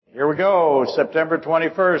Here we go, September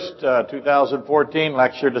 21st, 2014,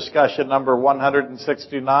 lecture discussion number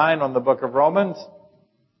 169 on the book of Romans.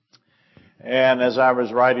 And as I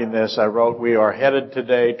was writing this, I wrote, we are headed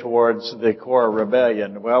today towards the Korah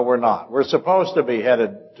rebellion. Well, we're not. We're supposed to be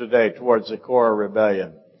headed today towards the Korah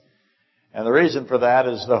rebellion. And the reason for that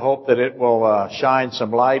is the hope that it will shine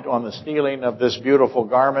some light on the stealing of this beautiful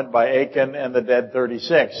garment by Achan and the dead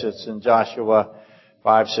 36. It's in Joshua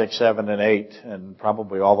 5, 6, 7, and 8, and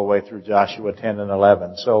probably all the way through Joshua 10 and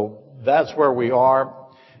 11. So that's where we are.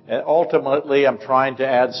 And ultimately, I'm trying to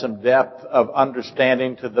add some depth of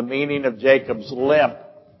understanding to the meaning of Jacob's limp.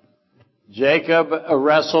 Jacob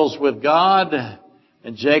wrestles with God,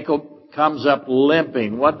 and Jacob comes up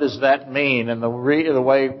limping. What does that mean? And the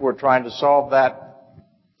way we're trying to solve that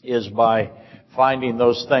is by finding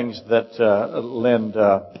those things that lend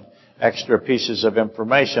extra pieces of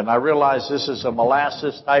information. I realize this is a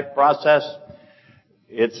molasses-type process.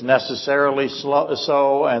 It's necessarily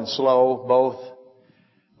slow both,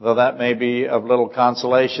 though that may be of little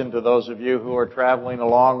consolation to those of you who are traveling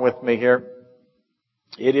along with me here.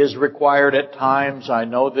 It is required at times, I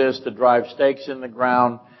know this, to drive stakes in the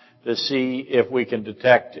ground to see if we can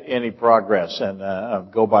detect any progress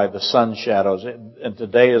and go by the sun shadows. And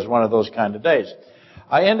today is one of those kind of days.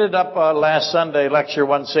 I ended up last Sunday, lecture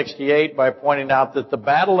 168, by pointing out that the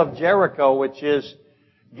Battle of Jericho, which is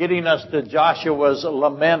getting us to Joshua's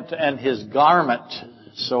lament and his garment.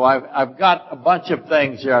 So I've got a bunch of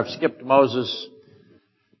things here. I've skipped Moses,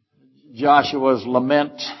 Joshua's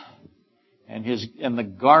lament, and the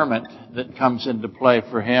garment that comes into play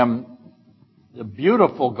for him. The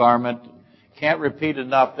beautiful garment. Can't repeat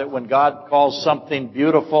enough that when God calls something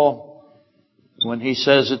beautiful, when He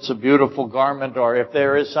says it's a beautiful garment, or if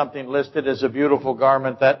there is something listed as a beautiful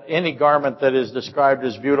garment, that any garment that is described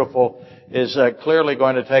as beautiful is clearly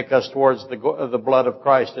going to take us towards the blood of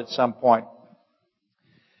Christ at some point.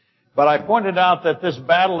 But I pointed out that this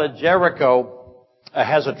battle at Jericho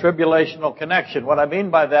has a tribulational connection. What I mean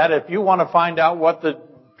by that, if you want to find out what the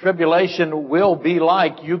tribulation will be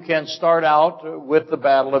like, you can start out with the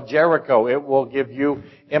Battle of Jericho. It will give you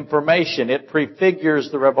information. It prefigures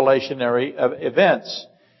the revelationary events.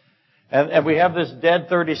 And we have this dead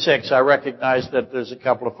 36. I recognize that there's a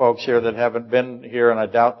couple of folks here that haven't been here, and I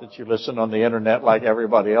doubt that you listen on the internet like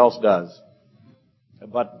everybody else does.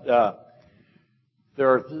 But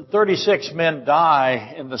there are 36 men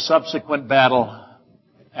die in the subsequent battle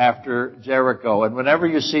after Jericho. And whenever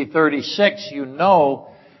you see 36, you know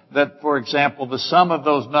that, for example, the sum of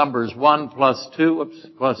those numbers, 1 plus 2,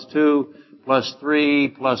 plus 2, plus 3,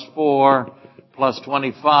 plus 4, plus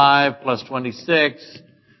 25, plus 26,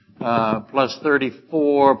 plus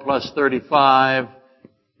 34, plus 35,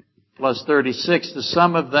 plus 36, the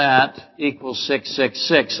sum of that equals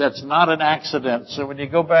 666. That's not an accident. So when you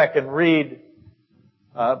go back and read,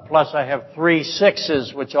 plus I have 3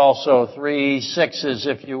 sixes, which also 3 sixes,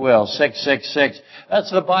 if you will, 666.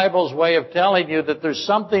 That's the Bible's way of telling you that there's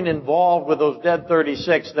something involved with those dead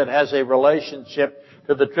 36 that has a relationship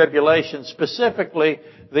to the tribulation, specifically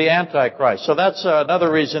the Antichrist. So that's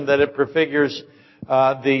another reason that it prefigures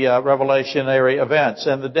the revelationary events.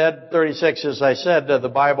 And the dead 36, as I said, the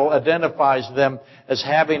Bible identifies them as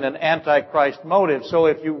having an Antichrist motive. So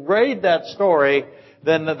if you read that story,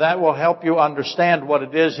 then that will help you understand what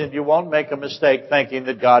it is, and you won't make a mistake thinking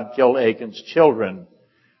that God killed Achan's children,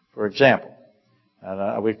 for example.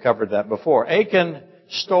 And we've covered that before. Achan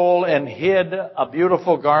stole and hid a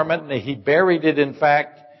beautiful garment, and he buried it, in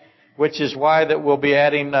fact, which is why that we'll be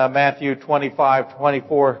adding Matthew 25,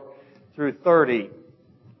 24 through 30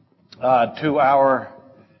 to our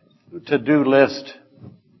to-do list.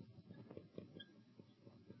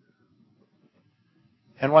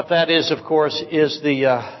 And what that is, of course, is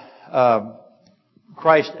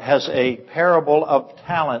Christ has a parable of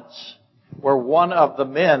talents, where one of the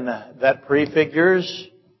men that prefigures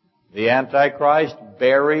the Antichrist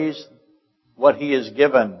buries what he is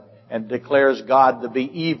given and declares God to be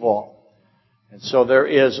evil. And so there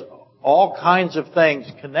is all kinds of things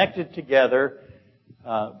connected together.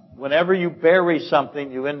 Whenever you bury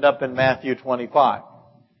something, you end up in Matthew 25.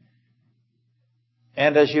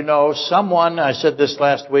 And as you know, I said this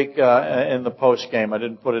last week in the post game. I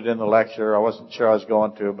didn't put it in the lecture. I wasn't sure I was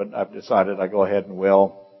going to, but I've decided I go ahead and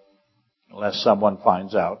will, unless someone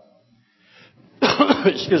finds out.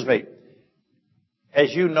 Excuse me.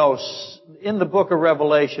 As you know, in the book of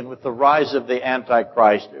Revelation, with the rise of the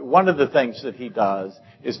Antichrist, one of the things that he does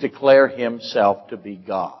is declare himself to be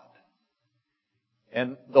God.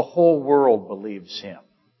 And the whole world believes him.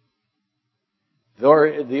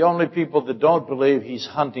 The only people that don't believe, he's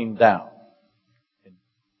hunting down,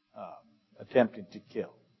 attempting to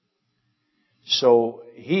kill. So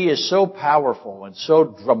he is so powerful and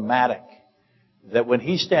so dramatic that when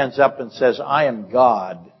he stands up and says, I am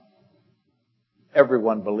God,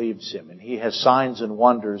 everyone believes him. And he has signs and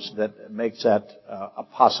wonders that makes that a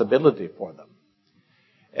possibility for them.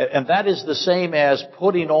 And that is the same as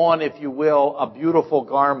putting on, if you will, a beautiful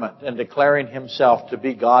garment and declaring himself to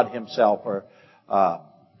be God himself, or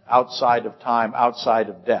outside of time, outside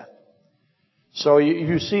of death. So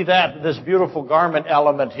you see that, this beautiful garment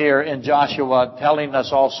element here in Joshua, telling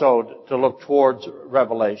us also to look towards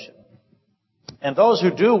Revelation. And those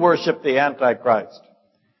who do worship the Antichrist,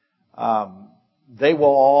 they will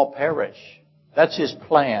all perish. That's his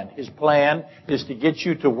plan. His plan is to get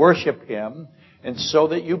you to worship him, and so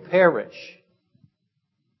that you perish.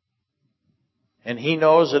 And he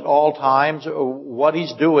knows at all times what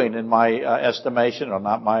he's doing, in my estimation, or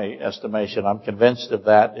not my estimation, I'm convinced of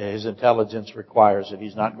that. His intelligence requires that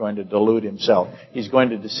he's not going to delude himself. He's going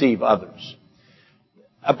to deceive others.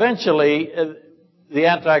 Eventually, the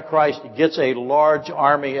Antichrist gets a large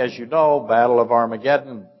army, as you know, Battle of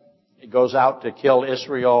Armageddon. He goes out to kill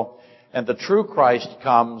Israel, and the true Christ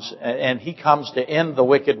comes, and he comes to end the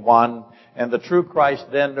wicked one. And the true Christ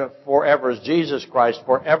then forever, as Jesus Christ,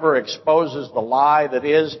 forever exposes the lie that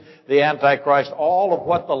is the Antichrist, all of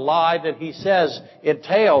what the lie that he says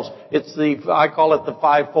entails. It's I call it the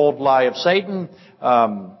fivefold lie of Satan,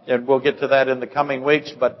 and we'll get to that in the coming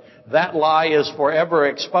weeks, but that lie is forever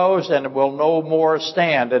exposed and will no more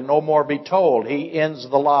stand and no more be told. He ends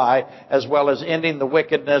the lie as well as ending the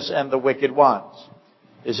wickedness and the wicked ones.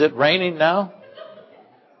 Is it raining now?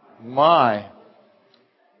 My.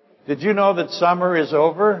 Did you know that summer is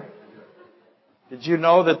over? Did you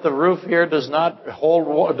know that the roof here does not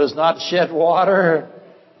shed water?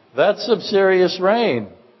 That's some serious rain.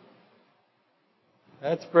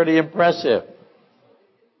 That's pretty impressive.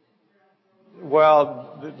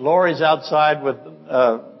 Well, Lori's outside with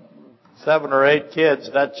 7 or 8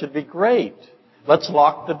 kids. That should be great. Let's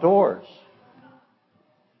lock the doors.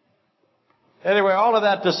 Anyway, all of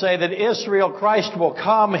that to say that Israel, Christ will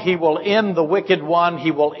come. He will end the wicked one.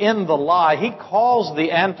 He will end the lie. He calls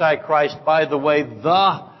the Antichrist, by the way,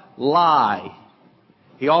 the lie.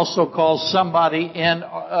 He also calls somebody in,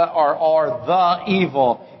 or the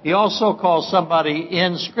evil. He also calls somebody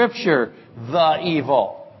in Scripture the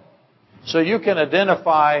evil. So you can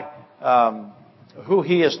identify who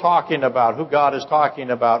he is talking about, who God is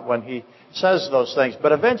talking about when he says those things.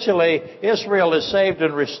 But eventually, Israel is saved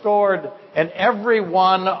and restored, and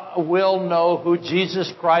everyone will know who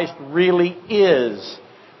Jesus Christ really is.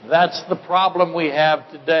 That's the problem we have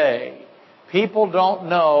today. People don't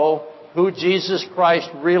know who Jesus Christ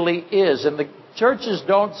really is. And the churches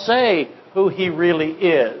don't say who he really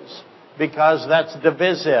is, because that's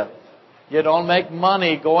divisive. You don't make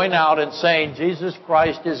money going out and saying Jesus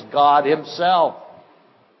Christ is God himself.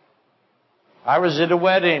 I was at a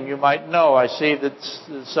wedding, you might know. I see that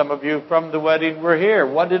some of you from the wedding were here.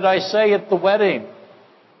 What did I say at the wedding?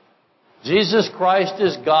 Jesus Christ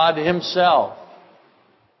is God himself.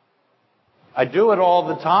 I do it all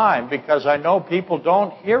the time because I know people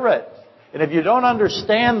don't hear it. And if you don't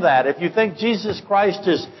understand that, if you think Jesus Christ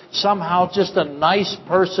is somehow just a nice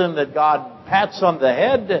person that God pats on the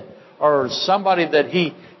head, or somebody that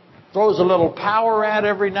he throws a little power at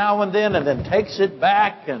every now and then takes it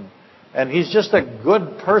back, and he's just a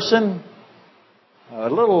good person, a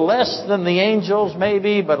little less than the angels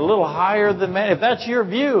maybe, but a little higher than man. If that's your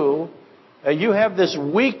view, you have this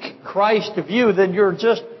weak Christ view, then you're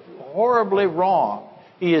just horribly wrong.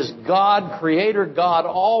 He is God, Creator God,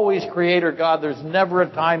 always Creator God. There's never a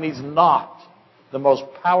time he's not the most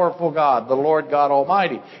powerful God, the Lord God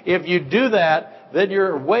Almighty. If you do that, then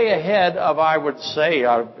you're way ahead of, I would say,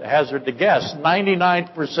 I hazard to guess,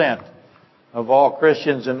 99% of all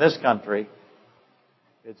Christians in this country.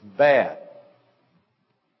 It's bad.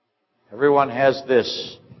 Everyone has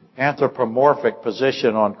this anthropomorphic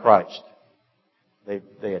position on Christ.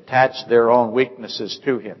 They attach their own weaknesses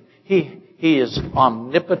to him. He is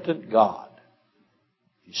omnipotent God.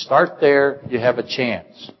 If you start there, you have a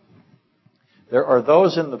chance. There are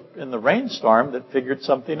those in the rainstorm that figured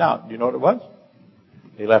something out. Do you know what it was?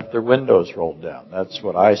 They left their windows rolled down. That's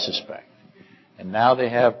what I suspect. And now they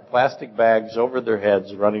have plastic bags over their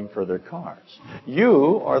heads running for their cars.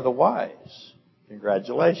 You are the wise.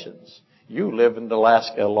 Congratulations. You lived in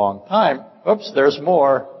Alaska a long time. Oops, there's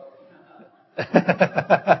more.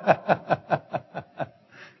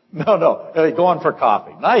 No, going for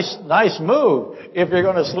coffee. Nice move if you're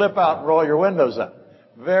going to slip out and roll your windows up.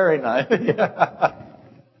 Very nice.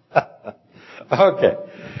 Okay.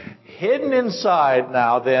 Hidden inside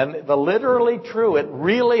now then, the literally true, it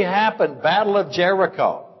really happened, Battle of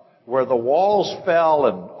Jericho. where the walls fell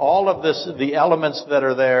and all of this, the elements that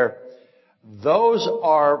are there, those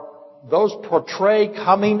portray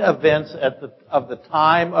coming events of the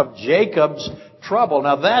time of Jacob's trouble.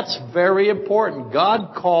 Now that's very important.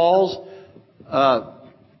 God calls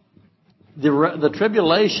the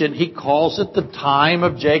tribulation, He calls it the time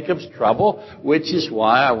of Jacob's trouble, which is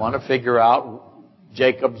why I want to figure out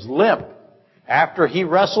Jacob's limp. After he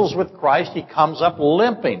wrestles with Christ, he comes up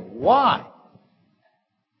limping. Why?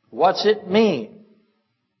 What's it mean?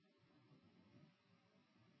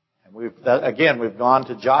 And we've gone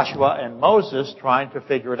to Joshua and Moses trying to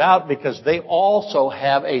figure it out because they also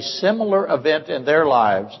have a similar event in their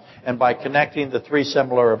lives. And by connecting the three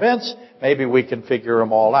similar events, maybe we can figure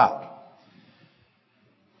them all out.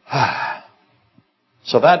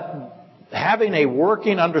 So that having a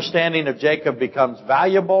working understanding of Jacob becomes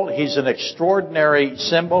valuable. He's an extraordinary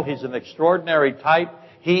symbol. He's an extraordinary type.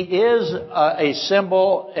 He is a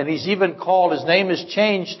symbol, and he's even called, his name is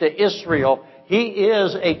changed to Israel. He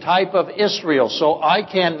is a type of Israel. So I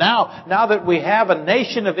can now that we have a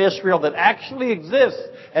nation of Israel that actually exists,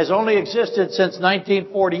 has only existed since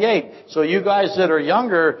 1948. So you guys that are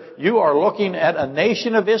younger, you are looking at a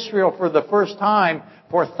nation of Israel for the first time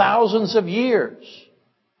for thousands of years.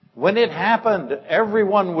 When it happened,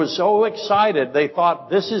 everyone was so excited. They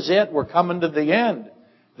thought, this is it. We're coming to the end.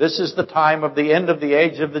 This is the time of the end of the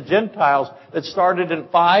age of the Gentiles that started in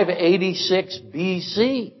 586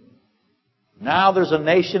 BC. Now there's a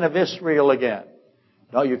nation of Israel again.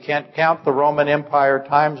 No, you can't count the Roman Empire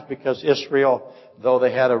times because Israel, though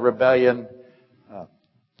they had a rebellion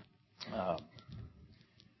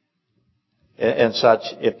and such,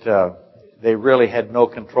 they really had no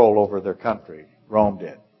control over their country. Rome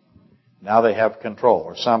did. Now they have control,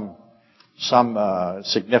 or some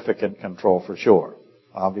significant control for sure.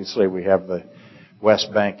 Obviously, we have the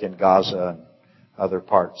West Bank and Gaza and other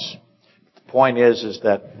parts. The point is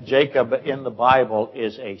that Jacob in the Bible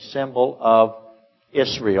is a symbol of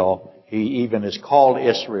Israel. He even is called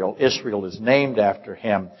Israel. Israel is named after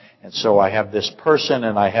him. And so I have this person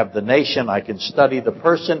and I have the nation. I can study the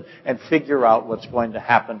person and figure out what's going to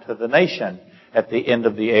happen to the nation at the end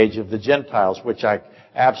of the age of the Gentiles, which I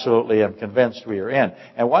absolutely am convinced we are in.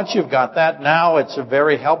 And once you've got that, now it's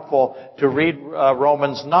very helpful to read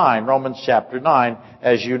Romans chapter 9,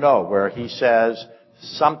 as you know, where he says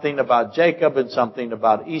something about Jacob and something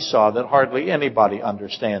about Esau that hardly anybody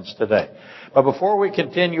understands today. But before we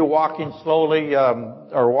continue walking slowly,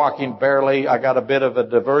 or walking barely, I got a bit of a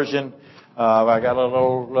diversion.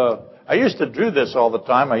 I used to do this all the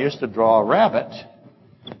time. I used to draw a rabbit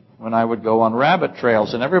when I would go on rabbit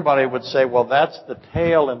trails. And everybody would say, well, that's the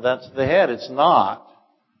tail and that's the head. It's not.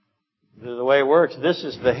 The way it works, this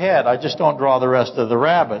is the head. I just don't draw the rest of the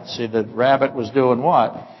rabbit. See, the rabbit was doing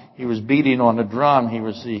what? He was beating on a drum. He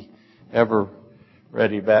was the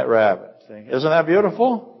ever-ready rabbit. See? Isn't that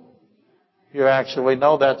beautiful? You actually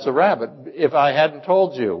know that's a rabbit. If I hadn't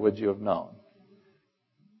told you, would you have known?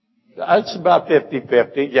 It's about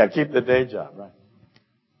 50-50. Yeah, keep the day job, right?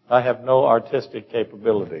 I have no artistic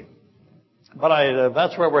capability. But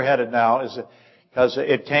that's where we're headed now, is because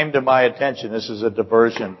it came to my attention. This is a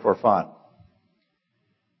diversion for fun.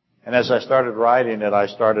 And as I started writing it, I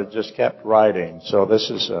just kept writing. So this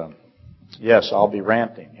is, yes, I'll be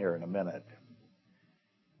ranting here in a minute.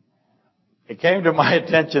 It came to my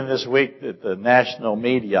attention this week that the national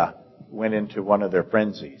media went into one of their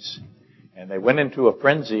frenzies. And they went into a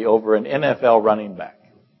frenzy over an NFL running back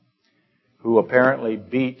who apparently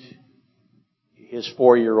beat his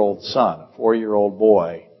 4-year-old son, a 4-year-old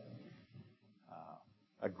boy,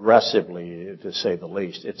 aggressively, to say the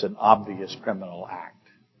least. It's an obvious criminal act.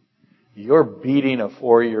 You're beating a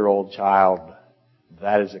 4-year-old child,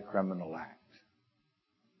 that is a criminal act.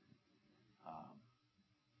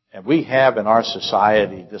 And we have in our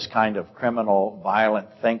society this kind of criminal, violent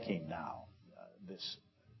thinking now.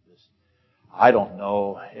 I don't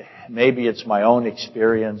know, maybe it's my own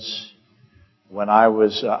experience. When I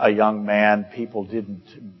was a young man, people didn't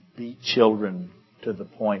beat children to the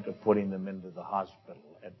point of putting them into the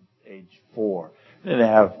hospital at age 4. We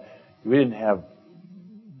didn't have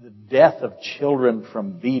the death of children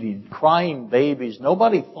from beating, crying babies.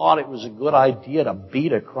 Nobody thought it was a good idea to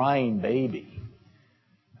beat a crying baby.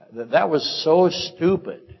 That was so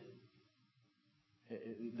stupid.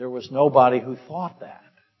 There was nobody who thought that.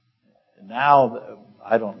 And now,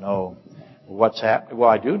 I don't know what's happening. Well,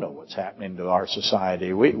 I do know what's happening to our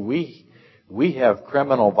society. We have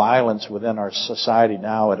criminal violence within our society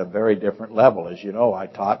now at a very different level. As you know, I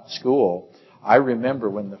taught school. I remember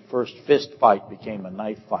when the first fist fight became a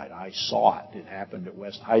knife fight. I saw it. It happened at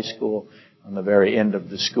West High School. on the very end of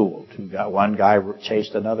the school. One guy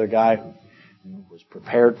chased another guy who was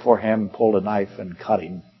prepared for him, pulled a knife and cut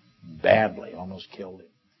him badly, almost killed him.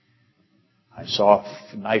 I saw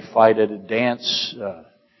a knife fight at a dance.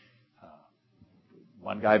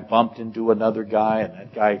 One guy bumped into another guy, and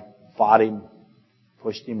that guy fought him,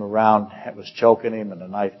 pushed him around, was choking him, and the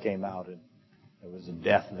knife came out, and there was a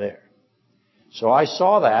death there. So I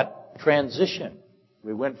saw that transition.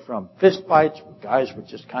 We went from fist fights, where guys would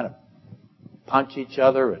just kind of punch each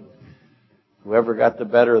other, and whoever got the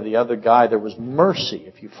better of the other guy, there was mercy,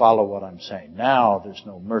 if you follow what I'm saying. Now there's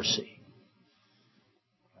no mercy.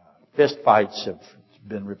 Fist fights have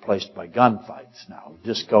been replaced by gunfights now.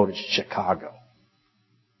 Just go to Chicago.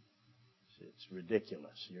 It's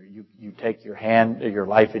ridiculous. You take your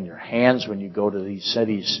life in your hands when you go to these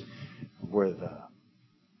cities where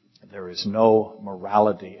there is no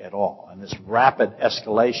morality at all. And this rapid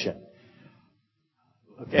escalation.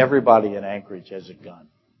 Look, everybody in Anchorage has a gun.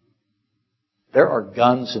 There are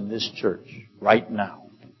guns in this church right now.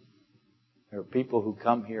 There are people who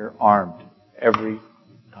come here armed every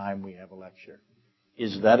time we have a lecture.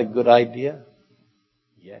 Is that a good idea?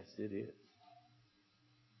 Yes, it is.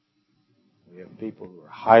 We have people who are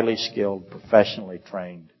highly skilled, professionally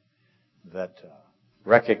trained, that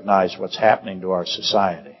recognize what's happening to our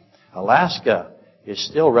society. Alaska is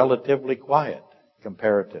still relatively quiet,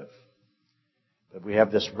 comparative. But we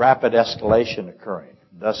have this rapid escalation occurring.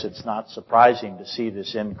 Thus, it's not surprising to see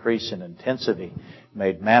this increase in intensity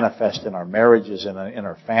made manifest in our marriages and in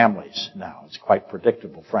our families now. It's quite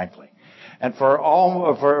predictable, frankly. And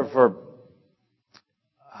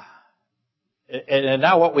and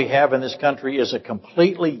now what we have in this country is a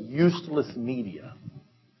completely useless media.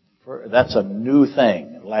 That's a new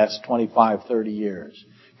thing in the last 25, 30 years.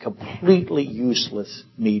 Completely useless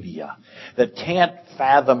media that can't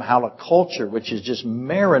fathom how a culture which is just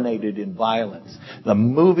marinated in violence. The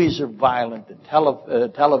movies are violent, the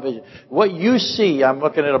television. What you see, I'm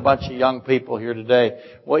looking at a bunch of young people here today,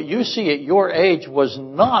 what you see at your age was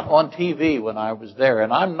not on TV when I was there,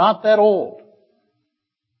 and I'm not that old.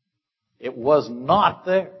 It was not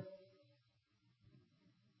there.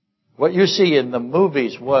 What you see in the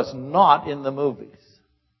movies was not in the movies.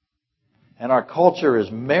 And our culture is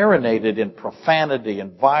marinated in profanity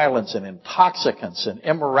and violence and intoxicants and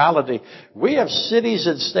immorality. We have cities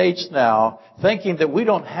and states now thinking that we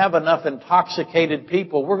don't have enough intoxicated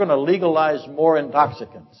people. We're going to legalize more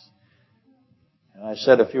intoxicants. And I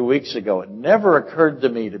said a few weeks ago, it never occurred to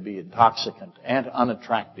me to be intoxicant and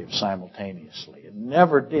unattractive simultaneously. It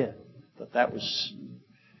never did. But that was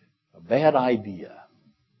a bad idea.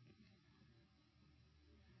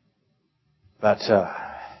 But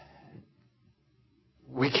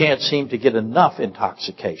we can't seem to get enough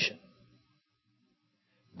intoxication.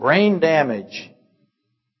 Brain damage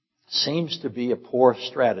seems to be a poor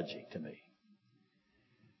strategy to me.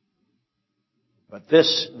 But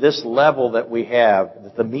this level that we have,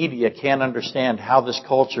 that the media can't understand how this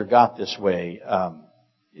culture got this way,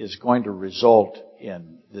 is going to result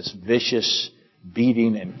in this vicious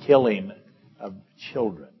beating and killing of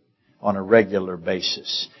children on a regular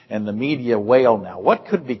basis. And the media wail now. What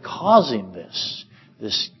could be causing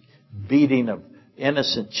this beating of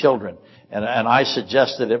innocent children? And I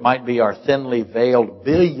suggested it might be our thinly veiled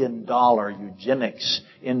billion-dollar eugenics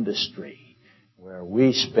industry, where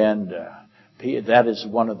we spend, that is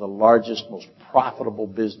one of the largest, most profitable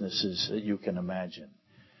businesses that you can imagine.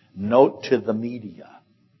 Note to the media.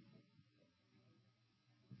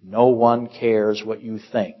 No one cares what you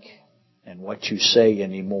think and what you say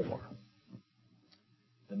anymore.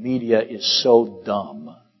 The media is so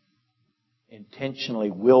dumb. Intentionally,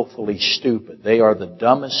 willfully stupid. They are the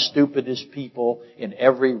dumbest, stupidest people in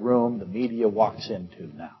every room the media walks into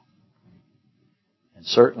now. And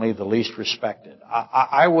certainly the least respected.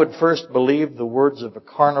 I would first believe the words of a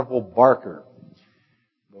carnival barker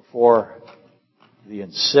before the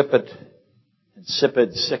insipid,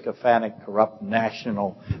 sycophantic, corrupt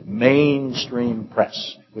national mainstream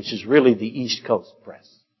press, which is really the East Coast press.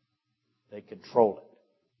 They control it.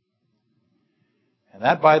 And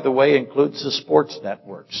that, by the way, includes the sports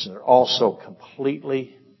networks. They're also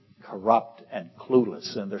completely corrupt and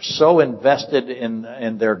clueless. And they're so invested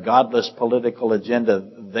in their godless political agenda,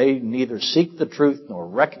 they neither seek the truth nor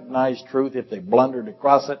recognize truth if they blundered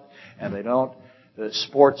across it, and they don't. The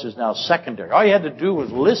sports is now secondary. All you had to do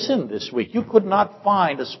was listen this week. You could not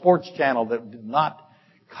find a sports channel that did not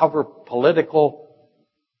cover political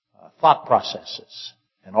thought processes.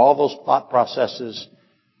 And all those thought processes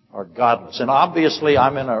are godless. And obviously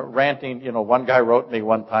I'm in a ranting, one guy wrote me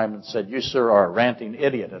one time and said, "You, sir, are a ranting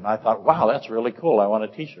idiot." And I thought, wow, that's really cool. I want a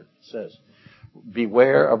t-shirt that says,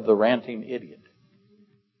 Beware of the ranting idiot.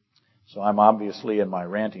 So I'm obviously in my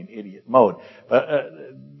ranting idiot mode. But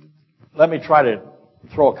let me try to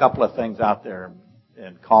throw a couple of things out there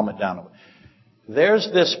and calm it down. There's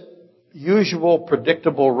this usual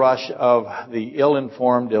predictable rush of the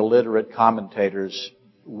ill-informed, illiterate commentators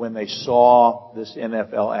when they saw this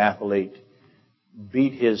NFL athlete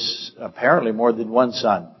beat his apparently more than one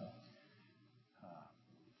son.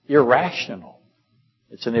 Irrational.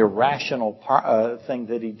 It's an irrational thing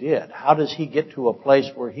that he did. How does he get to a place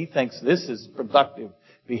where he thinks this is productive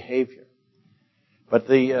behavior? But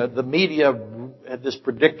the media had this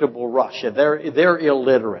predictable rush. They're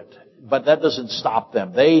illiterate, but that doesn't stop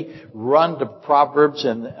them. They run to Proverbs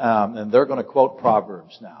and they're going to quote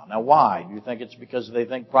Proverbs now. Now, why? Do you think it's because they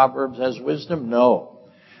think Proverbs has wisdom? No.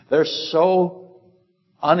 They're so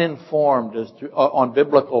uninformed on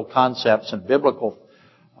biblical concepts and biblical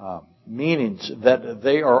meanings that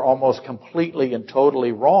they are almost completely and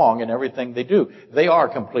totally wrong in everything they do. They are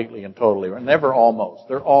completely and totally wrong. Never almost.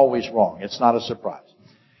 They're always wrong. It's not a surprise.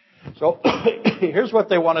 So here's what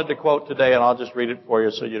they wanted to quote today, and I'll just read it for you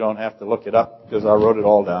so you don't have to look it up because I wrote it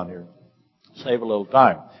all down here. Save a little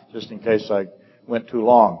time, just in case I went too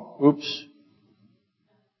long. Oops.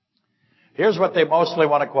 Here's what they mostly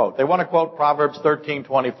want to quote. They want to quote Proverbs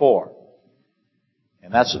 13:24.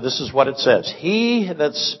 And this is what it says. He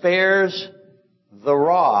that spares the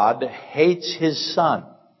rod hates his son,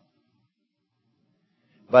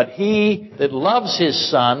 but he that loves his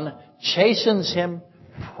son chastens him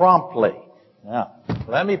promptly. Now,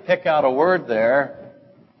 let me pick out a word there.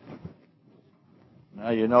 Now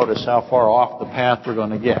you notice how far off the path we're going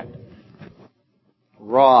to get.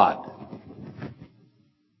 Rod.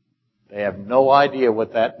 They have no idea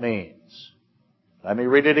what that means. Let me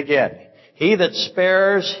read it again. He that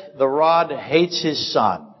spares the rod hates his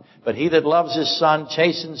son, but he that loves his son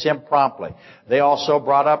chastens him promptly. They also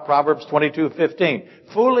brought up Proverbs 22:15.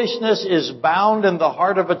 Foolishness is bound in the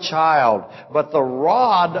heart of a child, but the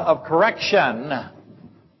rod of correction,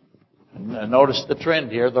 notice the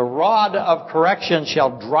trend here, the rod of correction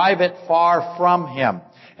shall drive it far from him.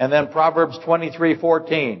 And then Proverbs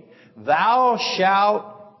 23:14. Thou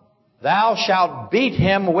shalt beat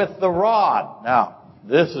him with the rod. Now,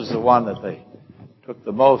 this is the one that they took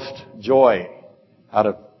the most joy out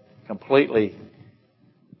of completely,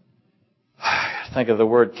 think of the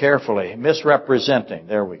word carefully, misrepresenting.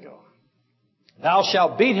 There we go. Thou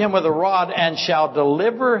shalt beat him with a rod and shalt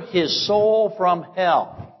deliver his soul from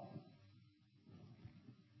hell.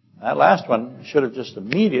 That last one should have just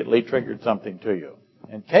immediately triggered something to you.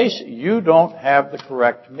 In case you don't have the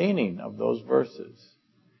correct meaning of those verses,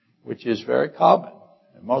 which is very common,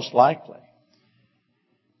 and most likely.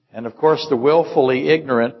 And of course, the willfully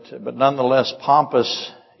ignorant, but nonetheless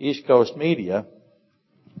pompous East Coast media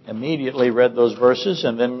immediately read those verses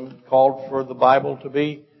and then called for the Bible to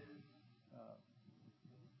be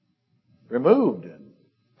removed and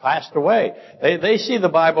passed away. They see the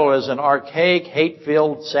Bible as an archaic,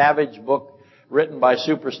 hate-filled, savage book written by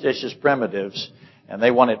superstitious primitives, and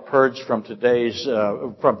they want it purged from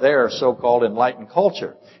from their so-called enlightened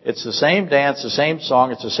culture. It's the same dance, the same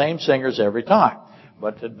song, it's the same singers every time.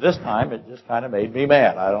 But this time, it just kind of made me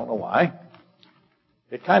mad. I don't know why.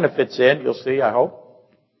 It kind of fits in, you'll see, I hope,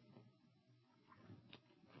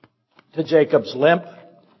 to Jacob's limp,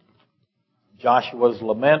 Joshua's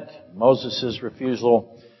lament, Moses'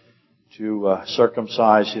 refusal to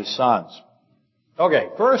circumcise his sons. Okay,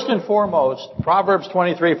 first and foremost, Proverbs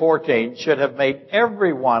 23:14 should have made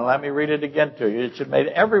everyone, let me read it again to you, it should have made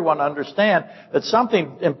everyone understand that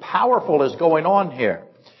something powerful is going on here.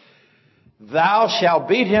 Thou shalt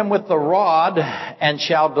beat him with the rod and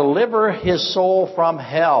shalt deliver his soul from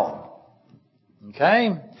hell.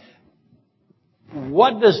 Okay?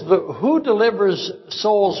 Who delivers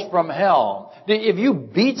souls from hell? If you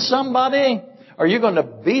beat somebody, are you going to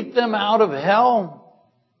beat them out of hell?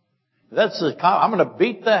 I'm going to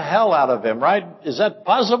beat the hell out of him, right? Is that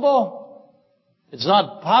possible? It's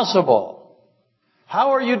not possible.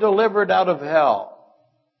 How are you delivered out of hell?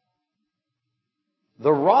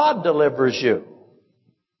 The rod delivers you.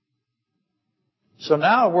 So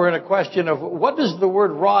now we're in a question of what does the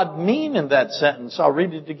word rod mean in that sentence? I'll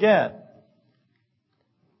read it again.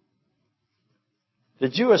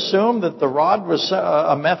 Did you assume that the rod was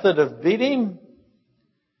a method of beating?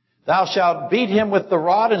 Thou shalt beat him with the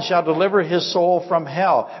rod and shalt deliver his soul from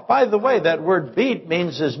hell. By the way, that word beat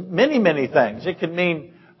means many, many things. It can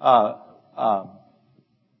mean to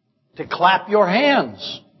clap your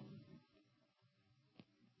hands.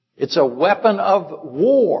 It's a weapon of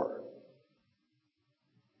war.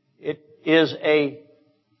 It is a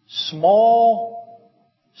small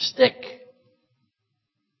stick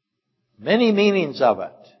Many meanings of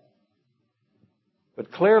it.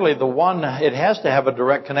 But clearly it has to have a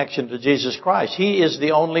direct connection to Jesus Christ. He is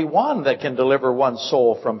the only one that can deliver one's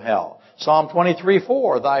soul from hell. Psalm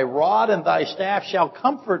 23:4, Thy rod and thy staff shall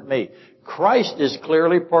comfort me. Christ is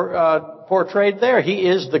clearly portrayed there. He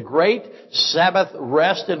is the great Sabbath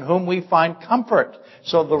rest in whom we find comfort.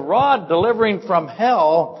 So the rod delivering from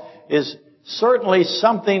hell is certainly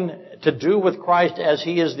something to do with Christ, as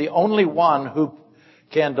He is the only one who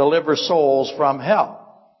can deliver souls from hell.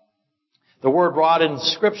 The word rod in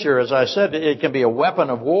Scripture, as I said, it can be a weapon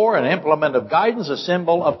of war, an implement of guidance, a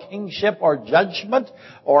symbol of kingship or judgment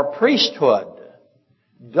or priesthood.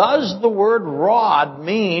 Does the word rod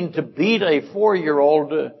mean to beat a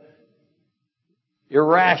 4-year-old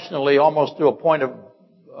irrationally, almost to a point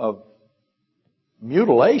of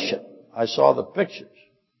mutilation? I saw the pictures.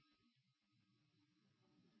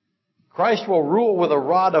 Christ will rule with a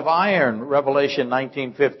rod of iron, Revelation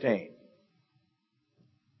 19:15.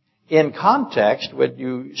 In context, when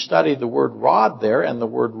you study the word rod there and the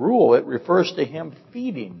word rule, it refers to Him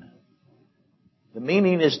feeding. The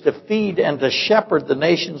meaning is to feed and to shepherd the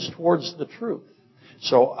nations towards the truth.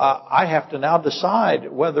 So I have to now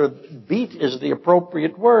decide whether beat is the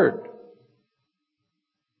appropriate word.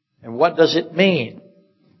 And what does it mean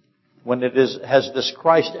when it has this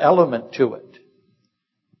Christ element to it?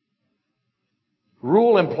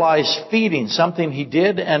 Rule implies feeding, something He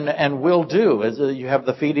did and will do. You have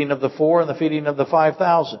the feeding of the 4 and the feeding of the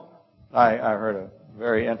 5,000. I heard a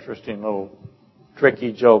very interesting little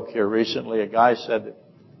tricky joke here recently. A guy said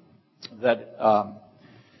that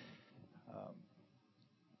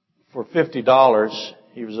for $50,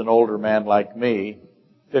 he was an older man like me,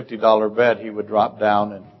 $50 bet he would drop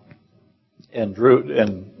down and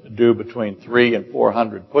do between 300 and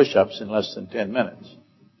 400 push-ups in less than 10 minutes.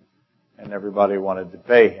 And everybody wanted to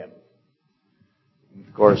pay him. And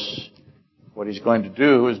of course, what he's going to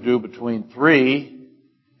do is do between 300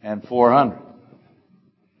 and 400.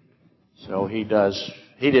 So he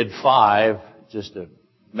did 5 just to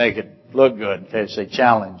make it look good in case they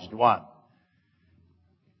challenged one.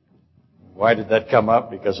 Why did that come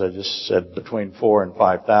up? Because I just said between 4,000 and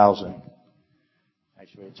 5,000.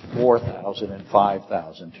 Actually, it's 4,000 and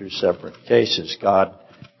 5,000, 2 separate cases. God,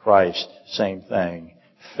 Christ, same thing,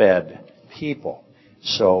 fed people.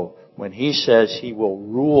 So when He says He will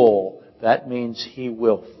rule, that means He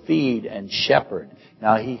will feed and shepherd.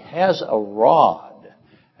 Now He has a rod,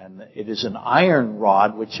 and it is an iron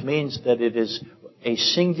rod, which means that it is a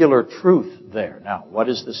singular truth there. Now, what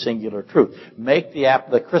is the singular truth? Make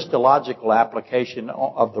the Christological application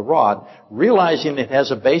of the rod, realizing it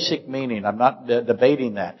has a basic meaning. I'm not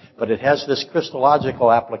debating that, but it has this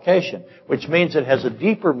Christological application, which means it has a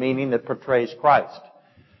deeper meaning that portrays Christ.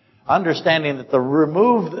 Understanding that the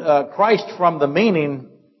removed Christ from the meaning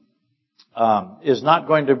is not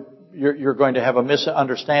going to, you're going to have a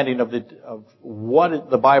misunderstanding of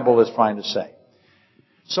what the Bible is trying to say.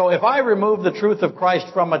 So if I remove the truth of Christ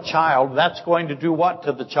from a child, that's going to do what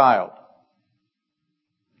to the child?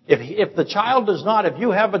 If the child does not, if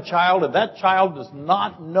you have a child and that child does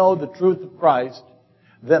not know the truth of Christ,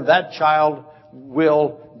 then that child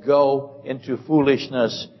will go into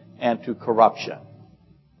foolishness and to corruption.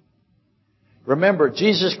 Remember,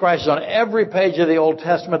 Jesus Christ is on every page of the Old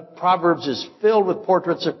Testament. Proverbs is filled with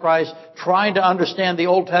portraits of Christ. Trying to understand the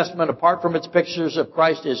Old Testament apart from its pictures of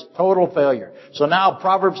Christ is total failure. So now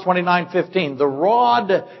Proverbs 29:15, the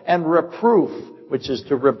rod and reproof, which is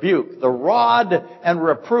to rebuke. The rod and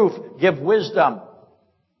reproof give wisdom.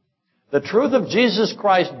 The truth of Jesus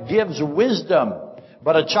Christ gives wisdom.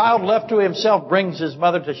 But a child left to himself brings his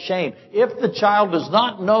mother to shame. If the child does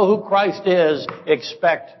not know who Christ is,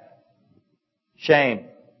 expect shame.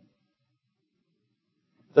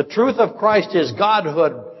 The truth of Christ is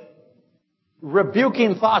Godhood.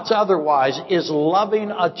 Rebuking thoughts otherwise is loving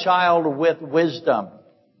a child with wisdom.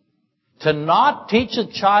 To not teach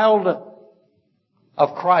a child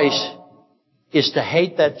of Christ is to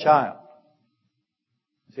hate that child.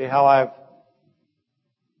 See how I've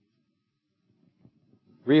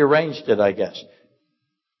rearranged it, I guess.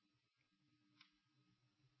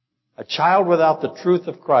 A child without the truth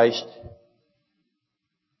of Christ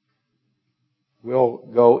will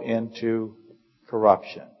go into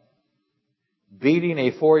corruption. Beating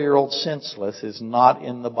a 4-year-old senseless is not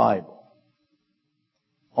in the Bible.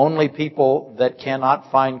 Only people that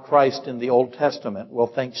cannot find Christ in the Old Testament will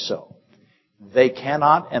think so. They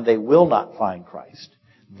cannot and they will not find Christ.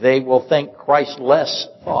 They will think Christ-less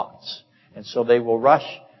thoughts. And so they will rush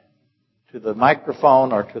to the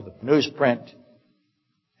microphone or to the newsprint,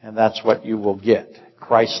 and that's what you will get.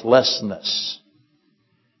 Christlessness.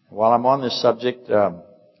 While I'm on this subject,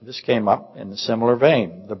 This came up in a similar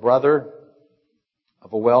vein. The brother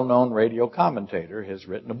of a well-known radio commentator has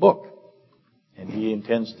written a book, and he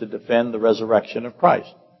intends to defend the resurrection of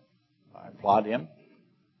Christ. I applaud him.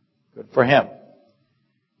 Good for him.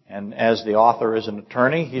 And as the author is an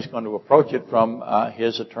attorney, he's going to approach it from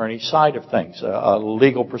his attorney's side of things, a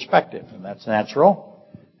legal perspective, and that's natural,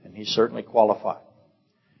 and he's certainly qualified.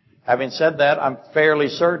 Having said that, I'm fairly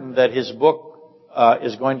certain that his book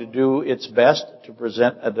is going to do its best to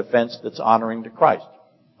present a defense that's honoring to Christ.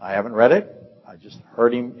 I haven't read it. I just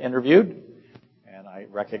heard him interviewed, and I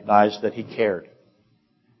recognized that he cared.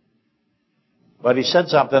 But he said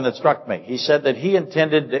something that struck me. He said that he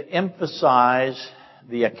intended to emphasize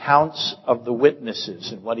the accounts of the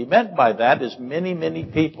witnesses. And what he meant by that is many, many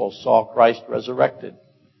people saw Christ resurrected.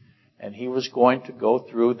 And he was going to go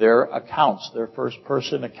through their accounts, their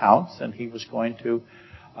first-person accounts, and he was going to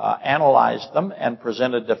analyze them and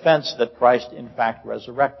present a defense that Christ, in fact,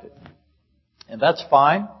 resurrected. And that's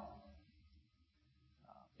fine.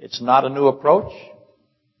 It's not a new approach.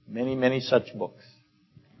 Many, many such books.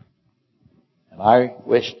 And I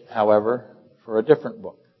wished, however, for a different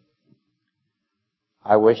book.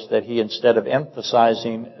 I wish that he, instead of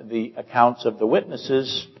emphasizing the accounts of the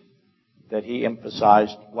witnesses, that he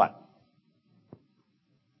emphasized what?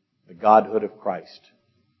 The Godhood of Christ.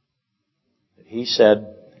 That he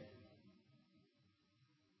said,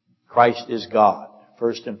 Christ is God,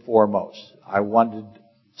 first and foremost. I wanted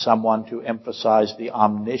someone to emphasize the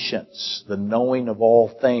omniscience, the knowing of all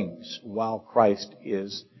things while Christ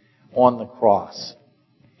is on the cross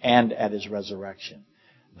and at his resurrection.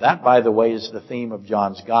 That, by the way, is the theme of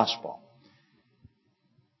John's Gospel.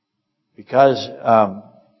 Because,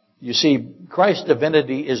 you see, Christ's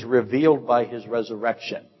divinity is revealed by his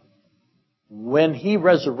resurrection. When he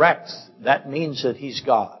resurrects, that means that he's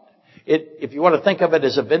God. If you want to think of it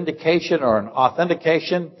as a vindication or an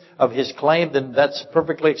authentication of his claim, then that's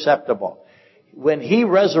perfectly acceptable. When he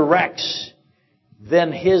resurrects,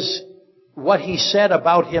 then what he said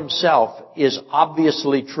about himself is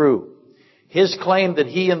obviously true. His claim that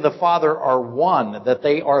he and the Father are one, that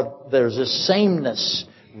there's a sameness,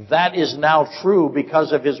 that is now true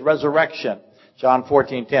because of his resurrection. John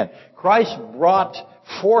 14:10. Christ brought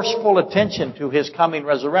forceful attention to his coming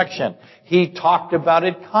resurrection. He talked about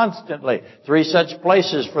it constantly. 3 such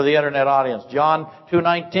places for the internet audience. John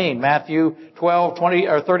 2:19, Matthew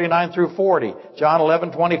 12:39 through 40, John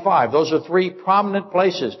 11:25. Those are 3 prominent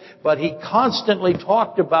places. But he constantly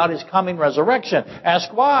talked about his coming resurrection.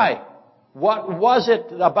 Ask why? What was it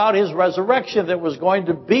about his resurrection that was going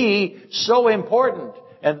to be so important?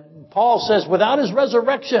 And Paul says, without his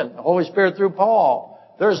resurrection, the Holy Spirit through Paul,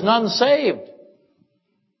 there's none saved.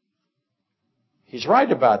 He's right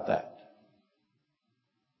about that.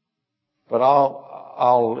 But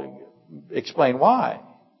I'll explain why.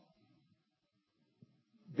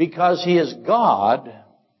 Because he is God,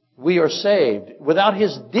 we are saved. Without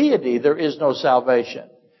his deity, there is no salvation.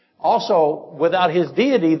 Also, without his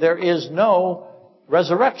deity, there is no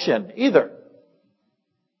resurrection either.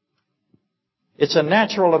 It's a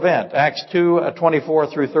natural event. Acts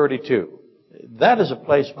 2:24 through 32. That is a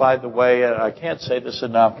place, by the way, I can't say this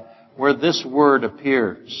enough, where this word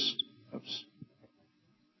appears. Oops.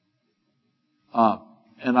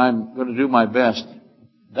 And I'm going to do my best.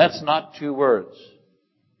 That's not 2 words.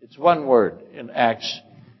 It's 1 word in Acts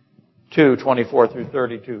 2:24 through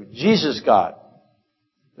 32. Jesus God.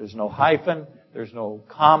 There's no hyphen. There's no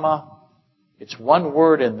comma. It's 1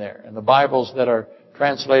 word in there. And the Bibles that are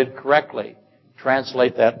translated correctly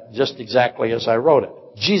translate that just exactly as I wrote it.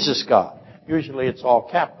 Jesus God. Usually it's all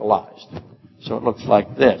capitalized. So it looks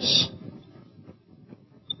like this.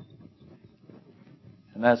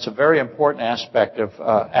 And that's a very important aspect of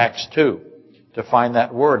Acts 2, to find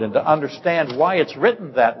that word and to understand why it's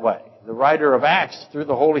written that way. The writer of Acts, through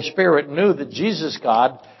the Holy Spirit, knew that Jesus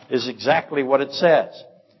God is exactly what it says.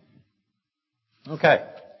 Okay.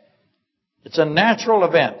 It's a natural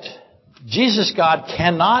event. Jesus God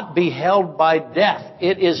cannot be held by death.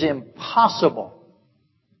 It is impossible.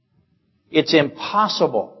 It's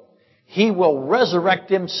impossible. He will resurrect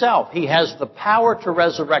himself. He has the power to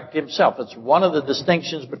resurrect himself. It's one of the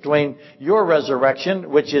distinctions between your resurrection,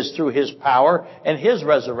 which is through his power, and his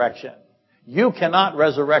resurrection. You cannot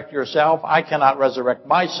resurrect yourself. I cannot resurrect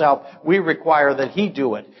myself. We require that he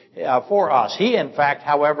do it for us. He, in fact,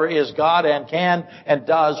 however, is God and can and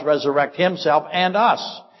does resurrect himself and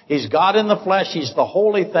us. He's God in the flesh. He's the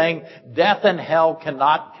holy thing. Death and hell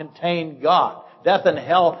cannot contain God. Death and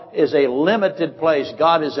hell is a limited place.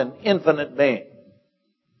 God is an infinite being.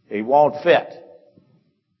 He won't fit.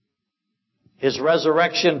 His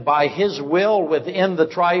resurrection by his will within the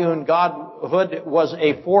triune God godhood was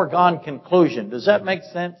a foregone conclusion. Does that make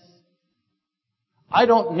sense? I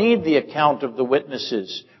don't need the account of the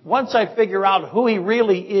witnesses. Once I figure out who He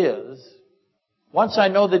really is, once I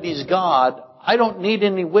know that He's God, I don't need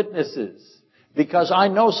any witnesses because I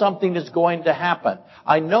know something is going to happen.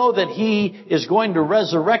 I know that He is going to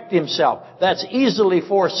resurrect Himself. That's easily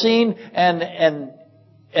foreseen and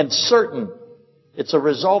certain. It's a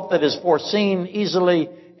result that is foreseen easily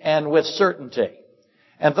and with certainty.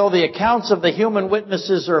 And though the accounts of the human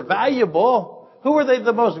witnesses are valuable, who are they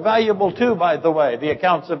the most valuable to, by the way, the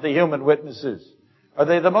accounts of the human witnesses? Are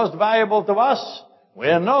they the most valuable to us? We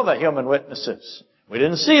didn't know the human witnesses. We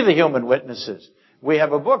didn't see the human witnesses. We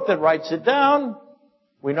have a book that writes it down.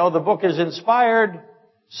 We know the book is inspired,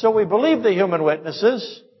 so we believe the human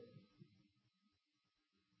witnesses.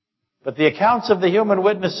 But the accounts of the human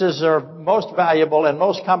witnesses are most valuable and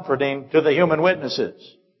most comforting to the human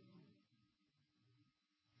witnesses.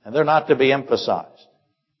 And they're not to be emphasized.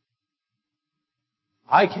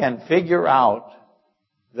 I can figure out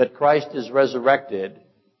that Christ is resurrected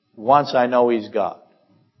once I know He's God.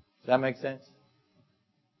 Does that make sense?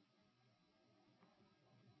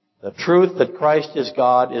 The truth that Christ is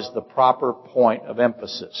God is the proper point of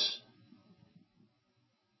emphasis.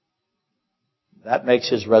 That makes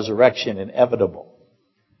His resurrection inevitable.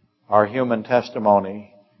 Our human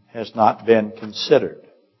testimony has not been considered.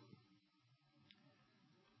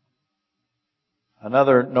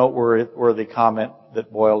 Another noteworthy comment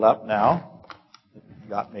that boiled up now, that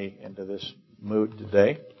got me into this mood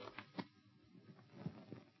today.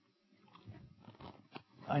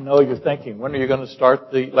 I know you're thinking, when are you going to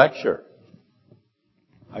start the lecture?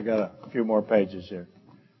 I got a few more pages here.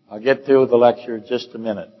 I'll get through the lecture in just a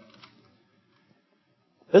minute.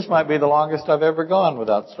 This might be the longest I've ever gone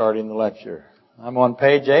without starting the lecture. I'm on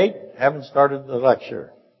page 8, haven't started the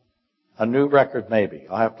lecture. A new record maybe.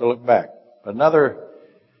 I'll have to look back. But another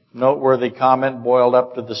noteworthy comment boiled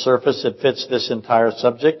up to the surface that fits this entire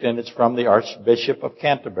subject, and it's from the Archbishop of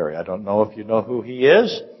Canterbury. I don't know if you know who he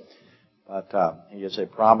is, but he is a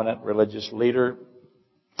prominent religious leader,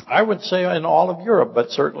 I would say in all of Europe, but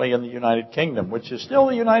certainly in the United Kingdom, which is still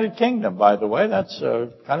the United Kingdom, by the way. That's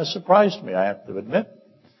kind of surprised me, I have to admit.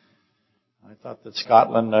 I thought that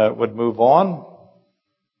Scotland would move on.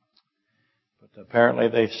 But apparently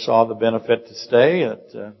they saw the benefit to stay.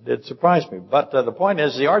 It did surprise me. But the point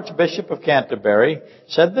is, the Archbishop of Canterbury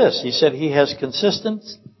said this. He said he has consistent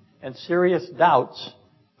and serious doubts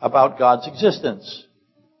about God's existence.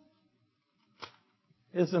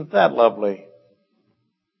 Isn't that lovely?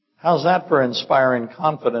 How's that for inspiring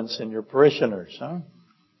confidence in your parishioners, huh?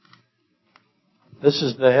 This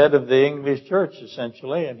is the head of the English church,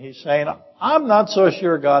 essentially, and he's saying, I'm not so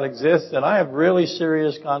sure God exists, and I have really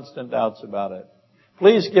serious, constant doubts about it.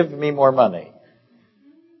 Please give me more money.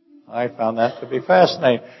 I found that to be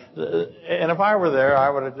fascinating. And if I were there,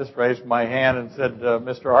 I would have just raised my hand and said,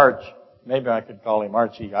 Mr. Arch, maybe I could call him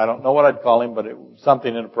Archie. I don't know what I'd call him, but it was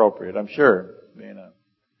something inappropriate, I'm sure, being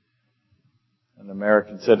an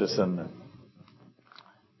American citizen.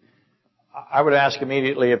 I would ask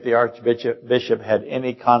immediately if the Archbishop had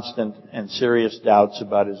any constant and serious doubts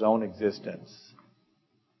about his own existence.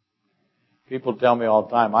 People tell me all the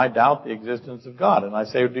time, I doubt the existence of God. And I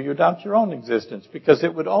say, do you doubt your own existence? Because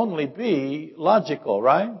it would only be logical,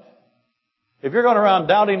 right? If you're going around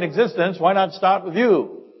doubting existence, why not start with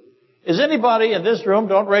you? Is anybody in this room,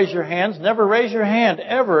 don't raise your hands, never raise your hand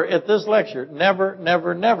ever at this lecture. Never,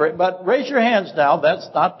 never, never. But raise your hands now. That's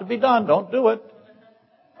not to be done. Don't do it.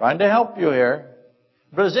 Trying to help you here.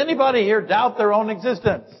 But does anybody here doubt their own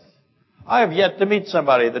existence? I have yet to meet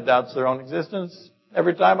somebody that doubts their own existence.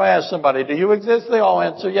 Every time I ask somebody, do you exist? They all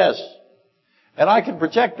answer yes. And I can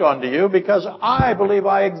project onto you because I believe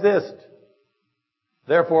I exist.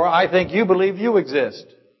 Therefore, I think you believe you exist.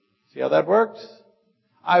 See how that works?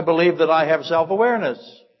 I believe that I have self-awareness.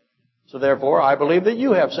 So therefore, I believe that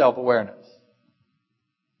you have self-awareness.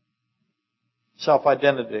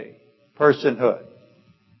 Self-identity. Personhood.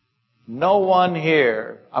 No one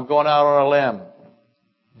here, I'm going out on a limb,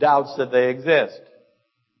 doubts that they exist.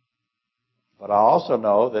 But I also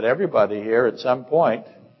know that everybody here at some point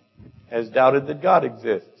has doubted that God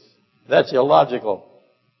exists. That's illogical.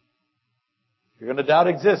 If you're going to doubt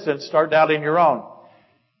existence, start doubting your own.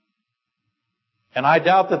 And I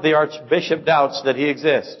doubt that the Archbishop doubts that he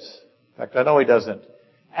exists. In fact, I know he doesn't.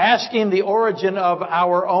 Asking the origin of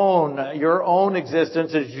your own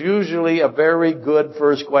existence is usually a very good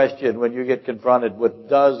first question when you get confronted with,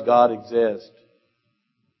 does God exist?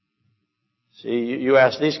 See, you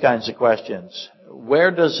ask these kinds of questions. Where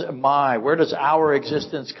does our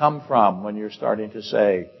existence come from when you're starting to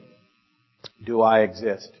say, do I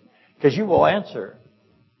exist? Because you will answer,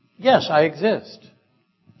 yes, I exist.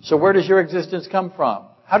 So where does your existence come from?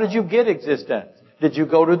 How did you get existence? Did you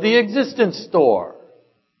go to the existence store?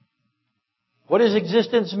 What is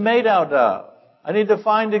existence made out of? I need to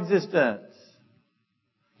find existence.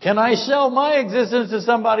 Can I sell my existence to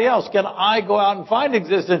somebody else? Can I go out and find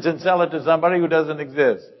existence and sell it to somebody who doesn't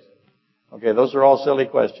exist? Okay, those are all silly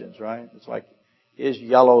questions, right? It's like, is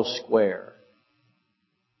yellow square?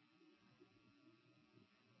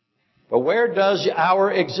 But where does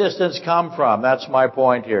our existence come from? That's my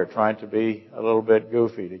point here, trying to be a little bit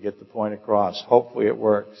goofy to get the point across. Hopefully it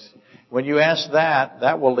works. When you ask that,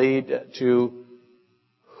 that will lead to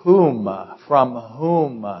whom, from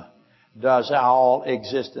whom does all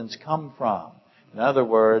existence come from? In other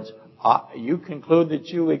words, you conclude that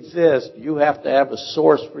you exist, you have to have a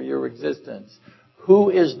source for your existence. Who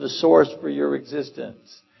is the source for your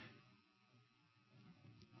existence?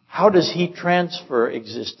 How does He transfer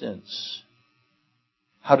existence?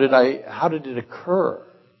 How did it occur?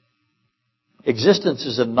 Existence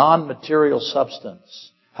is a non-material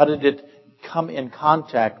substance. How did it come in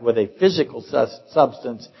contact with a physical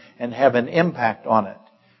substance and have an impact on it?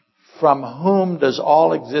 From whom does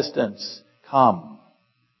all existence come?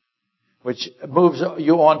 Which moves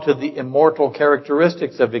you on to the immortal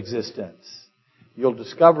characteristics of existence. You'll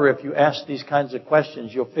discover if you ask these kinds of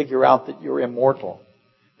questions, you'll figure out that you're immortal.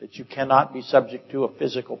 That you cannot be subject to a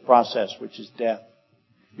physical process, which is death.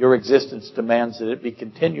 Your existence demands that it be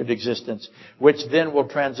continued existence, which then will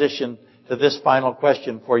transition to this final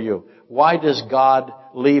question for you. Why does God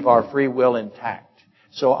leave our free will intact?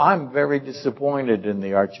 So I'm very disappointed in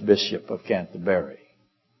the Archbishop of Canterbury.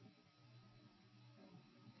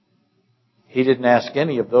 He didn't ask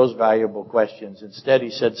any of those valuable questions. Instead, he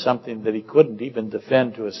said something that he couldn't even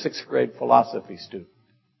defend to a 6th grade philosophy student,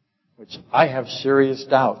 which I have serious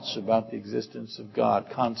doubts about the existence of God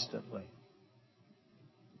constantly.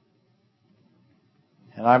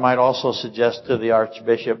 And I might also suggest to the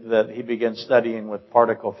Archbishop that he begin studying with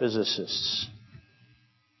particle physicists.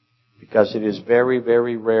 Because it is very,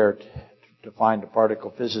 very rare to find a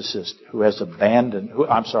particle physicist who has abandoned,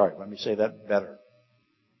 let me say that better.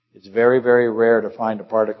 It's very, very rare to find a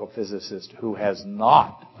particle physicist who has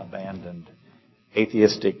not abandoned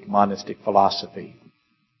atheistic, monistic philosophy.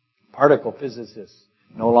 Particle physicists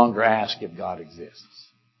no longer ask if God exists.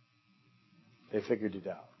 They figured it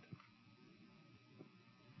out.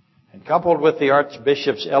 And coupled with the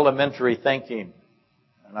Archbishop's elementary thinking,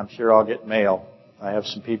 and I'm sure I'll get mail. I have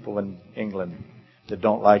some people in England that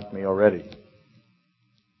don't like me already.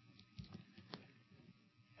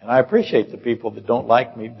 And I appreciate the people that don't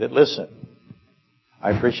like me that listen.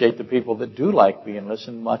 I appreciate the people that do like me and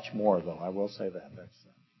listen much more, though. I will say that. That's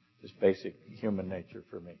just basic human nature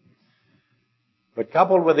for me. But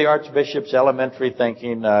coupled with the Archbishop's elementary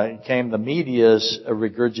thinking came the media's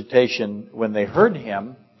regurgitation when they heard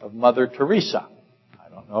him of Mother Teresa. I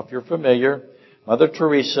don't know if you're familiar. Mother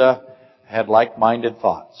Teresa had like-minded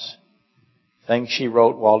thoughts. Things she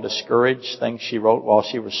wrote while discouraged, things she wrote while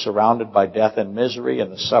she was surrounded by death and misery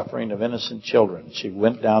and the suffering of innocent children. She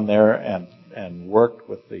went down there and worked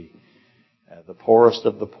with the poorest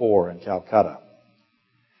of the poor in Calcutta.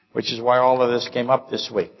 Which is why all of this came up this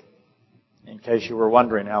week, in case you were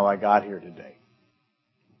wondering how I got here today.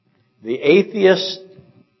 The atheist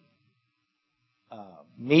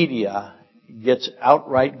media gets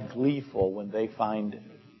outright gleeful when they find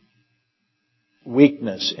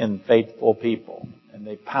weakness in faithful people, and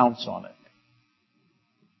they pounce on it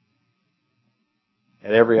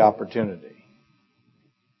at every opportunity.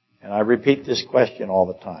 And I repeat this question all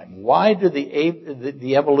the time. Why do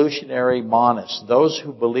the evolutionary monists, those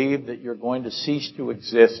who believe that you're going to cease to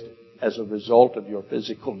exist as a result of your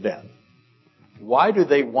physical death, why do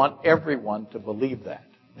they want everyone to believe that?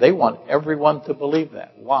 They want everyone to believe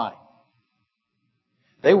that. Why?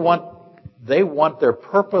 They want their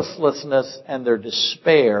purposelessness and their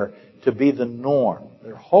despair to be the norm.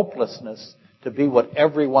 Their hopelessness to be what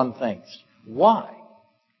everyone thinks. Why?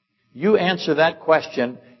 You answer that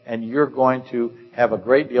question and you're going to have a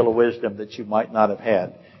great deal of wisdom that you might not have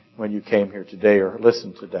had when you came here today or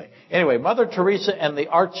listened today. Anyway, Mother Teresa and the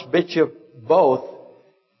Archbishop both,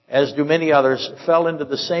 as do many others, fell into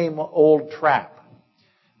the same old trap.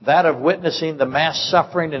 That of witnessing the mass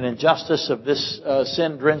suffering and injustice of this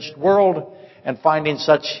sin-drenched world and finding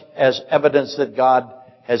such as evidence that God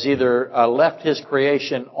has either left His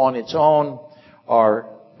creation on its own or,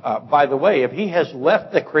 by the way, if He has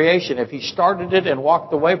left the creation, if He started it and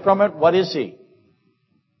walked away from it, what is He?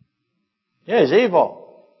 Yeah, He's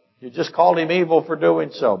evil. You just called Him evil for doing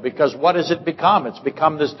so. Because what has it become? It's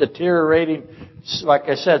become this deteriorating, like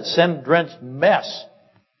I said, sin-drenched mess.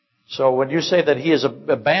 So when you say that he has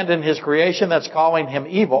abandoned his creation, that's calling him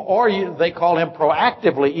evil. Or they call him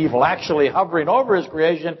proactively evil, actually hovering over his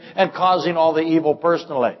creation and causing all the evil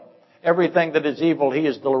personally. Everything that is evil, he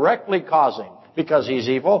is directly causing because he's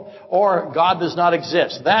evil. Or God does not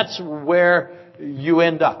exist. That's where you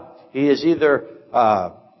end up. He is either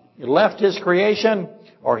left his creation,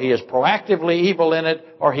 or he is proactively evil in it,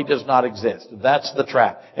 or he does not exist. That's the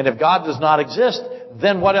trap. And if God does not exist,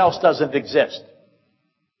 then what else doesn't exist?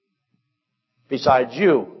 Besides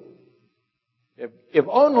you. If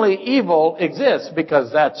only evil exists, because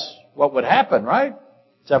that's what would happen, right?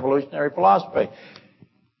 It's evolutionary philosophy.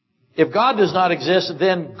 If God does not exist,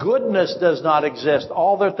 then goodness does not exist.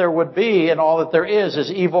 All that there would be and all that there is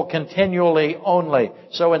evil continually only.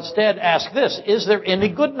 So instead, ask this: is there any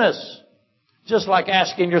goodness? Just like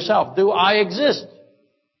asking yourself, do I exist?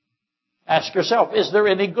 Ask yourself, is there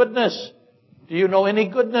any goodness? Do you know any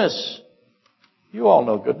goodness? You all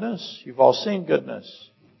know goodness. You've all seen goodness.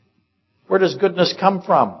 Where does goodness come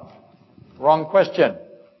from? Wrong question.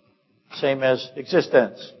 Same as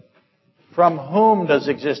existence. From whom does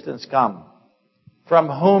existence come? From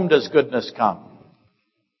whom does goodness come?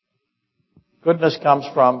 Goodness comes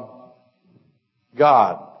from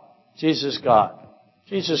God. Jesus God.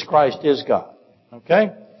 Jesus Christ is God.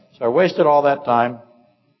 Okay? So I wasted all that time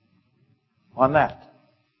on that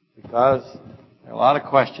because there are a lot of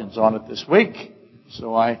questions on it this week.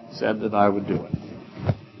 So I said that I would do it.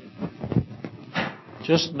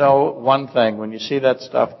 Just know one thing. When you see that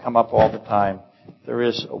stuff come up all the time, there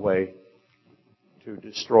is a way to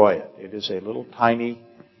destroy it. It is a little tiny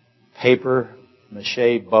paper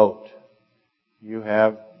mache boat. You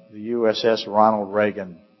have the USS Ronald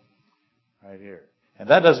Reagan right here. And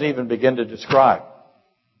that doesn't even begin to describe.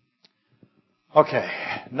 Okay.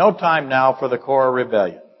 No time now for the Korah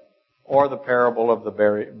rebellion or the parable of the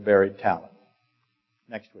buried talent.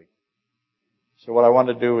 Next week. So what I want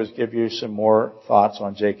to do is give you some more thoughts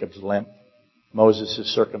on Jacob's limp,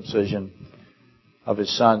 Moses' circumcision of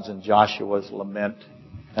his sons, and Joshua's lament,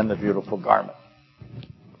 and the beautiful garment.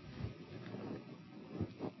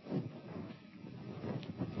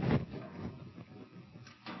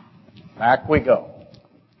 Back we go.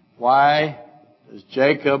 Why does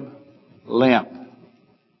Jacob limp?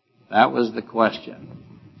 That was the question.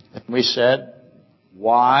 We said,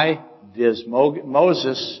 why does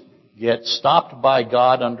Moses get stopped by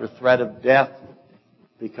God under threat of death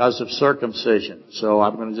because of circumcision? So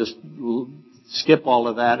I'm going to just skip all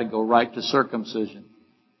of that and go right to circumcision.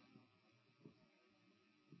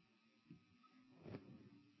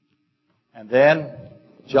 And then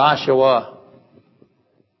Joshua,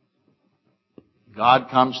 God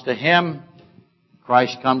comes to him,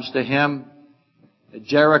 Christ comes to him. At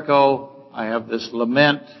Jericho, I have this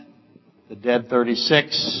lament, the dead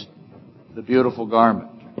 36, the beautiful garment.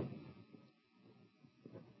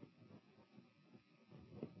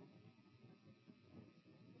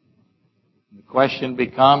 The question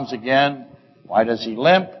becomes again, why does he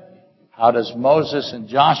limp? How does Moses and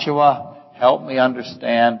Joshua help me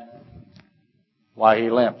understand why he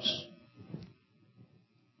limps?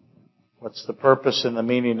 What's the purpose and the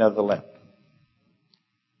meaning of the limp?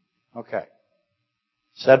 Okay.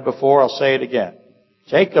 Said before, I'll say it again.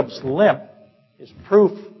 Jacob's limp is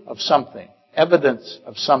proof of something, evidence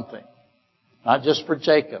of something. Not just for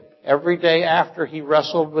Jacob. Every day after he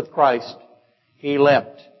wrestled with Christ, he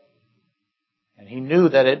limped. And he knew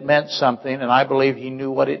that it meant something, and I believe he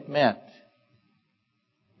knew what it meant.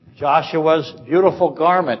 Joshua's beautiful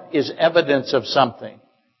garment is evidence of something.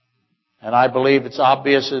 And I believe it's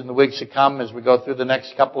obvious in the weeks to come as we go through the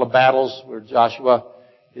next couple of battles where Joshua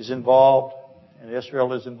is involved and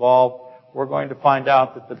Israel is involved. We're going to find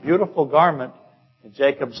out that the beautiful garment and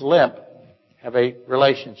Jacob's limp have a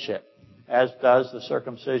relationship, as does the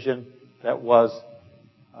circumcision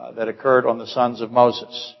that occurred on the sons of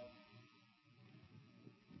Moses.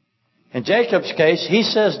 In Jacob's case, he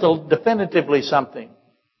says definitively something.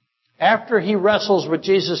 After he wrestles with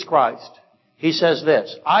Jesus Christ, he says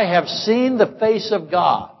this: I have seen the face of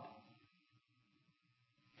God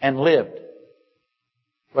and lived.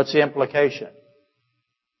 What's the implication?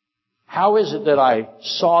 How is it that I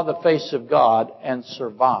saw the face of God and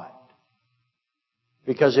survived?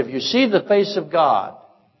 Because if you see the face of God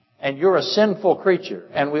and you're a sinful creature,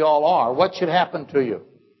 and we all are, what should happen to you?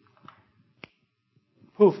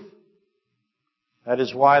 Poof. That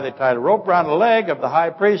is why they tied a rope around the leg of the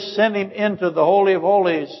high priest, sent him into the Holy of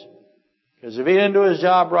Holies. Because if he didn't do his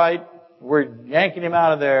job right, we're yanking him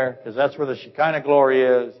out of there, because that's where the Shekinah glory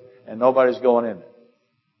is, and nobody's going in it.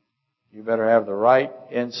 You better have the right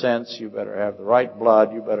incense, you better have the right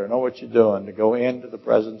blood, you better know what you're doing to go into the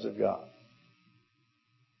presence of God.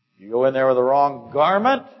 You go in there with the wrong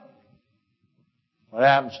garment, what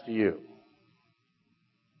happens to you?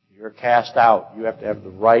 You're cast out. You have to have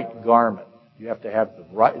the right garment. You have to have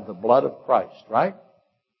the blood of Christ, right?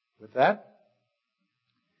 With that?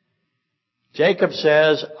 Jacob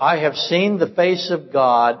says, I have seen the face of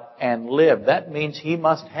God and lived. That means he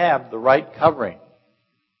must have the right covering.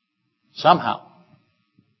 Somehow.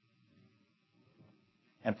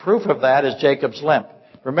 And proof of that is Jacob's limp.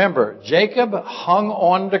 Remember, Jacob hung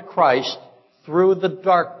on to Christ through the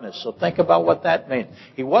darkness. So think about what that means.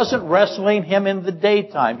 He wasn't wrestling him in the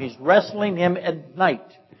daytime. He's wrestling him at night.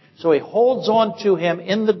 So he holds on to him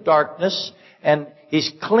in the darkness, and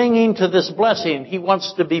he's clinging to this blessing. He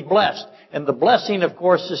wants to be blessed. And the blessing, of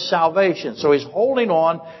course, is salvation. So he's holding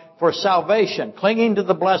on for salvation, clinging to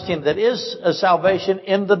the blessing that is a salvation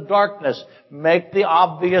in the darkness. Make the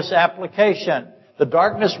obvious application. The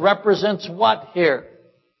darkness represents what here?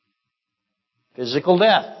 Physical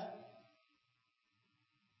death.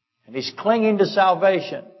 And he's clinging to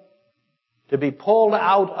salvation to be pulled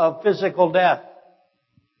out of physical death.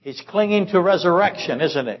 He's clinging to resurrection,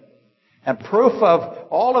 isn't he? And proof of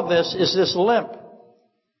all of this is this limp.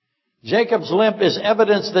 Jacob's limp is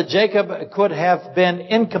evidence that Jacob could have been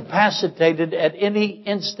incapacitated at any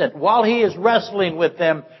instant. While he is wrestling with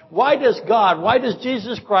them, why does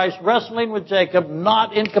Jesus Christ, wrestling with Jacob,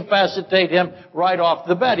 not incapacitate him right off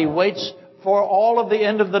the bat? He waits for all of the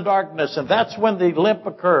end of the darkness, and that's when the limp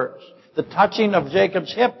occurs. The touching of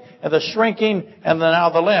Jacob's hip, and the shrinking, and now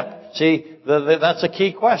the limp. See, that's a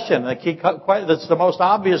key question. That's the most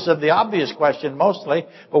obvious of the obvious question, mostly.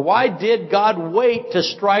 But why did God wait to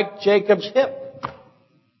strike Jacob's hip?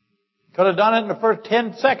 Could have done it in the first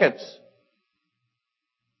 10 seconds.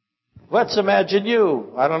 Let's imagine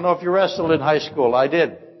you. I don't know if you wrestled in high school. I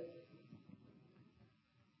did.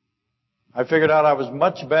 I figured out I was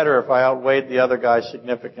much better if I outweighed the other guy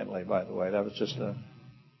significantly, by the way. That was just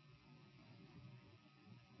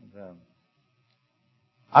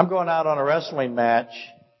I'm going out on a wrestling match,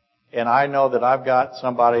 and I know that I've got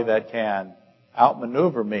somebody that can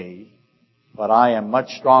outmaneuver me, but I am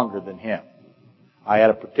much stronger than him. I had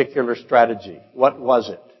a particular strategy. What was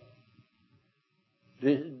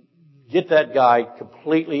it? Get that guy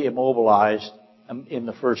completely immobilized in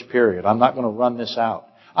the first period. I'm not going to run this out.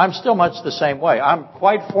 I'm still much the same way. I'm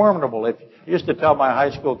quite formidable. I used to tell my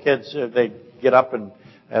high school kids they'd get up and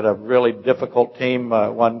had a really difficult team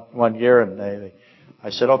one year, and I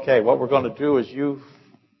said, okay, what we're going to do is you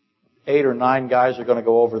 8 or 9 guys are going to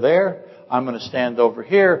go over there. I'm going to stand over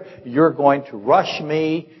here. You're going to rush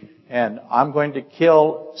me, and I'm going to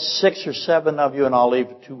kill 6 or 7 of you, and I'll leave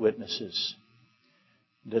 2 witnesses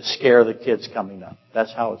to scare the kids coming up.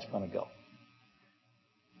 That's how it's going to go.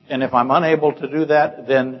 And if I'm unable to do that,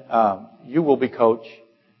 then you will be coach,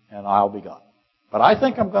 and I'll be gone. But I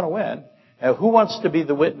think I'm going to win. Now, who wants to be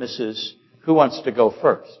the witnesses? Who wants to go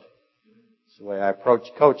first? That's the way I approach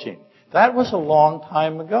coaching. That was a long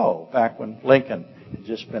time ago, back when Lincoln had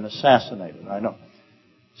just been assassinated. I know.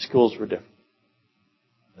 Schools were different.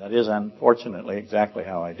 That is, unfortunately, exactly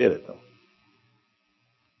how I did it, though.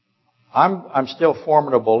 I'm still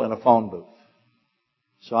formidable in a phone booth.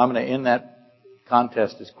 So I'm going to end that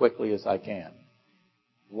contest as quickly as I can.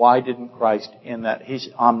 Why didn't Christ end that? He's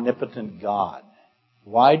omnipotent God.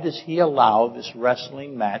 Why does He allow this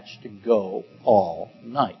wrestling match to go all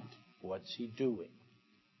night? What's He doing?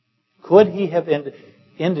 Could He have ended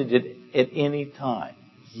it at any time?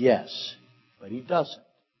 Yes, but He doesn't.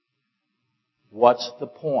 What's the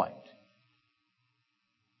point?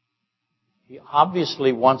 He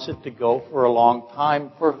obviously wants it to go for a long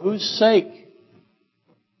time. For whose sake?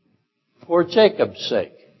 For Jacob's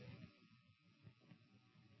sake.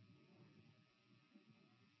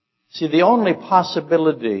 See, the only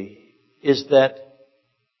possibility is that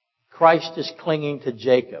Christ is clinging to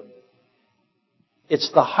Jacob. It's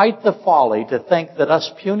the height of folly to think that us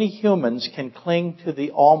puny humans can cling to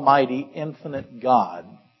the almighty, infinite God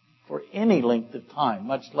for any length of time,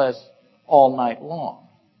 much less all night long.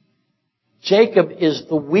 Jacob is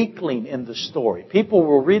the weakling in the story. People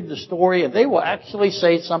will read the story and they will actually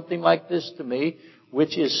say something like this to me,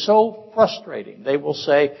 which is so frustrating. They will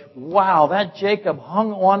say, wow, that Jacob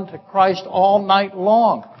hung on to Christ all night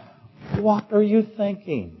long. What are you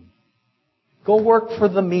thinking? Go work for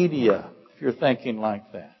the media if you're thinking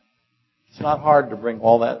like that. It's not hard to bring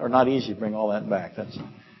all that, or not easy to bring all that back. That's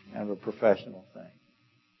kind of a professional thing.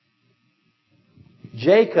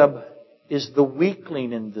 Jacob is the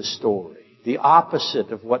weakling in the story. The opposite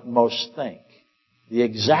of what most think. The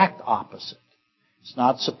exact opposite. It's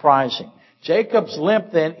not surprising. Jacob's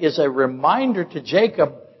limp then is a reminder to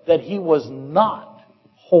Jacob that he was not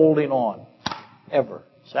holding on ever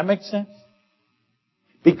Does that make sense?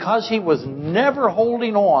 Because he was never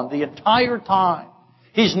holding on the entire time.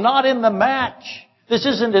 He's not in the match. This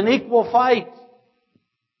isn't an equal fight.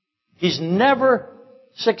 He's never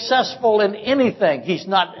successful in anything. There's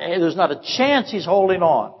not a chance he's holding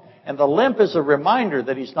on. And the limp is a reminder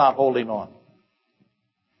that he's not holding on.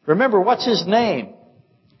 Remember, what's his name?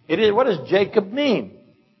 What does Jacob mean?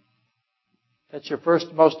 That's your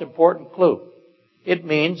first most important clue. It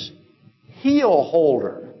means heel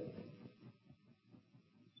holder.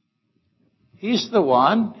 He's the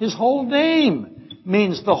one, his whole name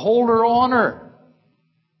means the holder honor.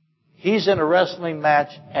 He's in a wrestling match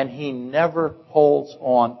and he never holds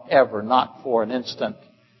on ever, not for an instant.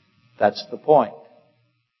 That's the point.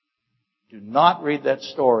 Do not read that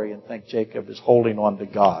story and think Jacob is holding on to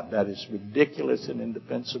God. That is ridiculous and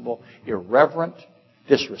indefensible, irreverent,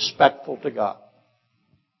 disrespectful to God.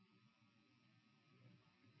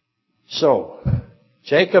 So,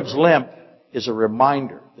 Jacob's limp is a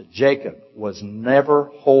reminder that Jacob was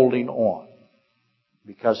never holding on,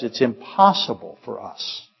 because it's impossible for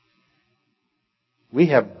us. We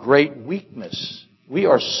have great weakness. We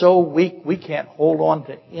are so weak we can't hold on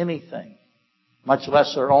to anything, much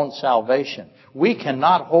less our own salvation. We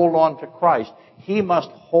cannot hold on to Christ. He must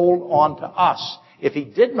hold on to us. If He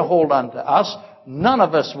didn't hold on to us, none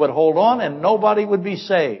of us would hold on and nobody would be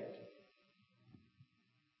saved.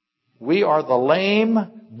 We are the lame,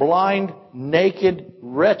 blind, naked,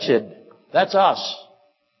 wretched. That's us.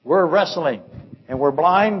 We're wrestling. And we're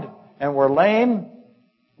blind, and we're lame,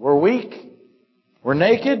 we're weak, we're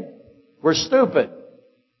naked, we're stupid.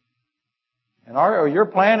 And your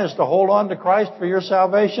plan is to hold on to Christ for your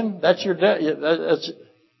salvation?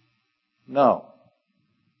 No.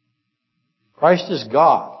 Christ is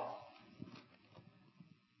God.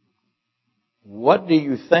 What are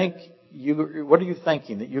you thinking?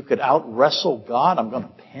 That you could out-wrestle God? I'm going to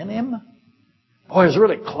pin Him? Boy, it was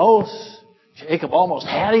really close. Jacob almost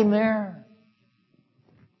had him there.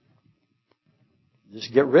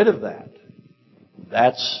 Just get rid of that.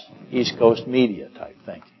 That's East Coast media type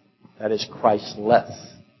thinking. That is Christ-less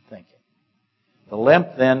thinking. The limp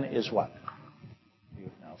then is what?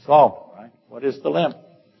 You've now solved it, right? What is the limp?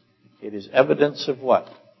 It is evidence of what?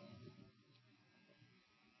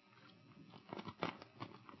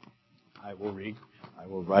 I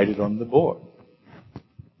will write it on the board.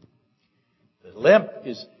 The limp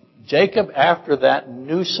is, Jacob after that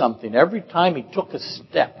knew something. Every time he took a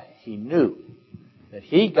step, he knew that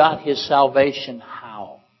he got his salvation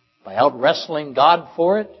how? By out wrestling God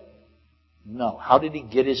for it? No. How did he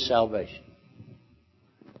get his salvation?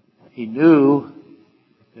 He knew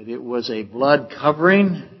that it was a blood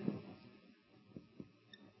covering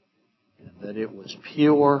and that it was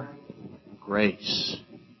pure grace.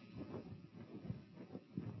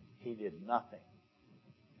 He did nothing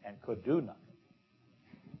and could do nothing.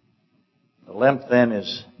 The limp then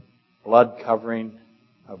is blood covering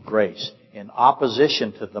of grace, in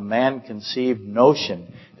opposition to the man-conceived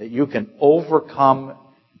notion that you can overcome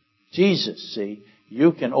Jesus. See,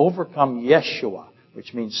 you can overcome Yeshua,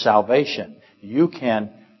 which means salvation. You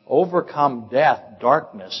can overcome death,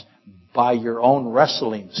 darkness, by your own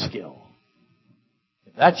wrestling skill.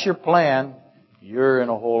 If that's your plan, you're in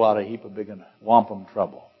a whole lot of heap of big and wampum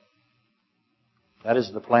trouble. That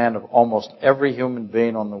is the plan of almost every human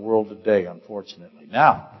being on the world today, unfortunately.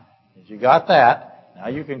 Now, if you got that, now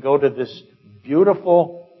you can go to this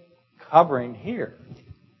beautiful covering here.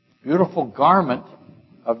 Beautiful garment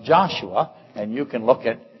of Joshua, and you can look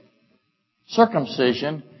at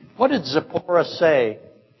circumcision. What did Zipporah say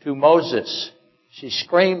to Moses? She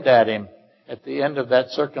screamed at him at the end of that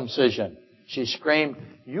circumcision. She screamed,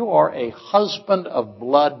 "You are a husband of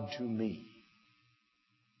blood to me."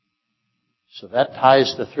 So that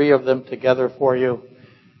ties the three of them together for you.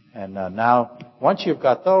 And now, once you've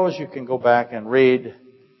got those, you can go back and read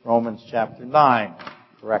Romans chapter 9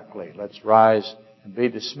 correctly. Let's rise and be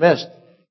dismissed.